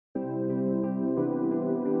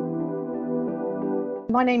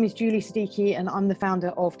My name is Julie Siddiqi and I'm the founder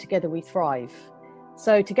of Together We Thrive.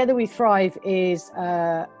 So Together We Thrive is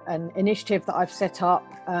an initiative that I've set up.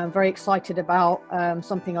 I'm very excited about,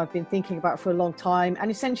 something I've been thinking about for a long time.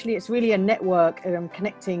 And essentially it's really a network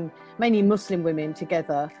connecting mainly Muslim women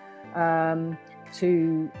together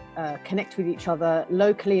to connect with each other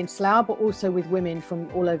locally in Slough, but also with women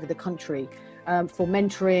from all over the country for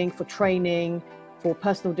mentoring, for training, for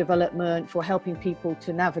personal development, for helping people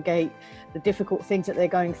to navigate the difficult things that they're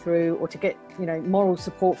going through, or to get, moral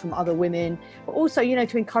support from other women, but also,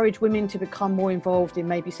 to encourage women to become more involved in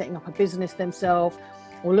maybe setting up a business themselves,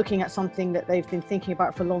 or looking at something that they've been thinking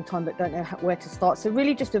about for a long time but don't know where to start. So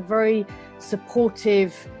really just a very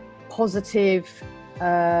supportive, positive,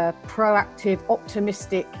 proactive,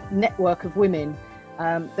 optimistic network of women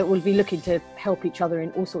that will be looking to help each other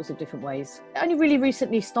in all sorts of different ways. I only really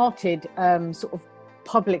recently started sort of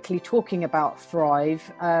publicly talking about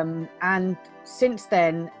Thrive, and since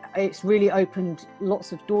then it's really opened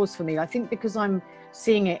lots of doors for me. I think because I'm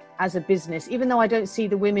seeing it as a business, even though I don't see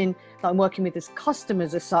the women that I'm working with as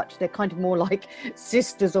customers as such, they're kind of more like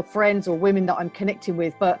sisters or friends or women that I'm connecting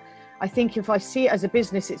with. But I think if I see it as a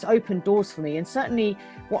business, it's opened doors for me. And certainly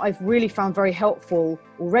what I've really found very helpful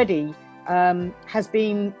already has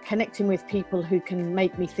been connecting with people who can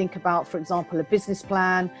make me think about, for example, a business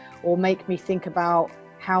plan, or make me think about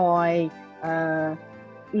how I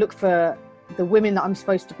look for the women that I'm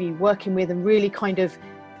supposed to be working with, and really kind of,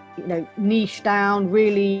 niche down,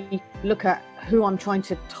 really look at who I'm trying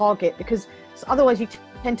to target, because otherwise you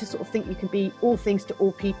tend to sort of think you can be all things to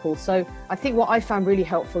all people. So I think what I found really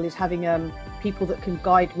helpful is having people that can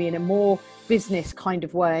guide me in a more business kind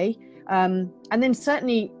of way. And then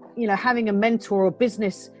certainly, having a mentor or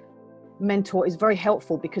business mentor is very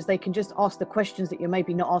helpful, because they can just ask the questions that you're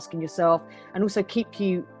maybe not asking yourself, and also keep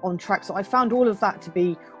you on track. So I found all of that to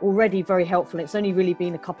be already very helpful. It's only really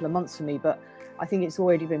been a couple of months for me, but I think it's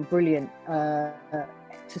already been brilliant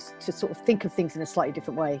to sort of think of things in a slightly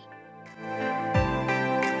different way.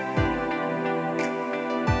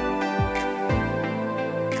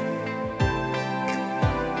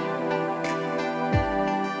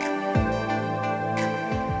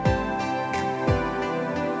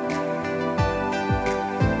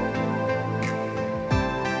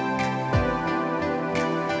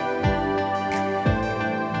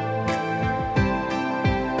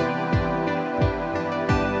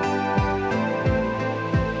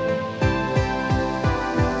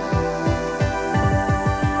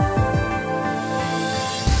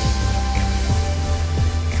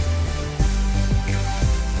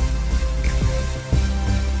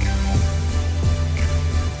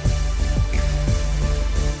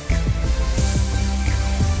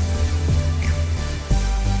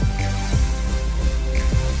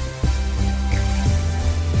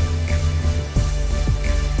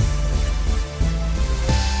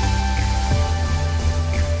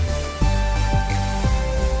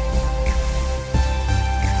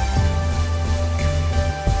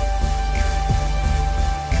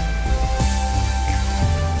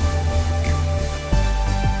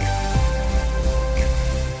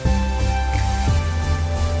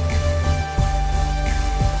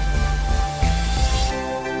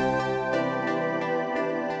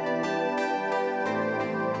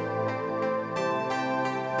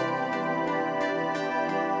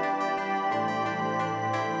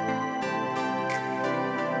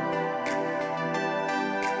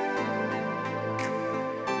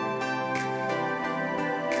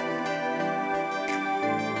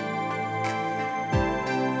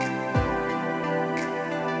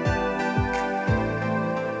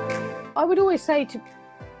 I would always say to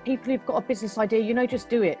people who've got a business idea, just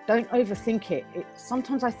do it. Don't overthink it.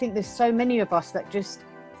 Sometimes I think there's so many of us that just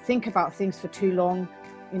think about things for too long,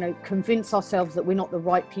 convince ourselves that we're not the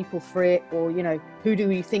right people for it, or, who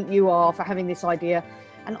do you think you are for having this idea?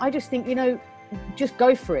 And I just think, just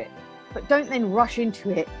go for it, but don't then rush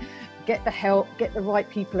into it. Get the help, get the right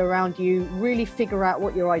people around you, really figure out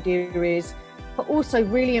what your idea is, but also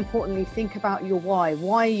really importantly, think about your why.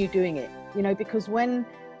 Why are you doing it? Because when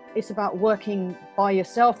it's about working by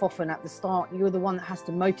yourself, often at the start, you're the one that has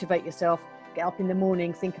to motivate yourself, get up in the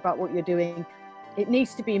morning, think about what you're doing. It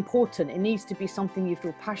needs to be important. It needs to be something you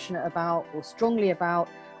feel passionate about, or strongly about,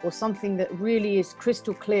 or something that really is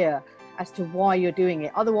crystal clear as to why you're doing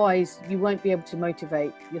it. Otherwise, you won't be able to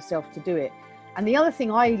motivate yourself to do it. And the other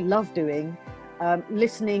thing I love doing,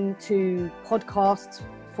 listening to podcasts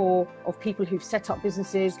of people who've set up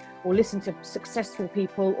businesses, or listen to successful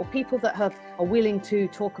people, or people that are willing to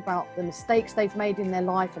talk about the mistakes they've made in their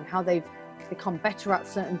life and how they've become better at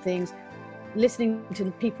certain things. Listening to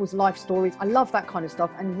people's life stories. I love that kind of stuff,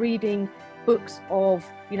 and reading books of,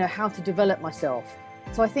 you know, how to develop myself.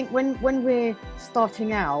 So I think when we're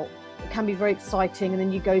starting out, it can be very exciting, and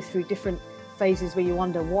then you go through different phases where you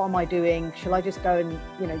wonder, what am I doing? Shall I just go and,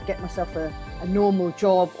 you know, get myself a normal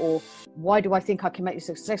job, or why do I think I can make this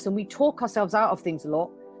a success? And we talk ourselves out of things a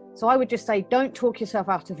lot. So I would just say, don't talk yourself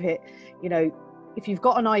out of it. You know, if you've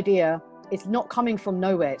got an idea, it's not coming from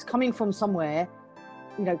nowhere, it's coming from somewhere.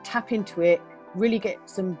 You know, tap into it, really get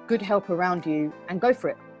some good help around you and go for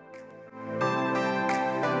it.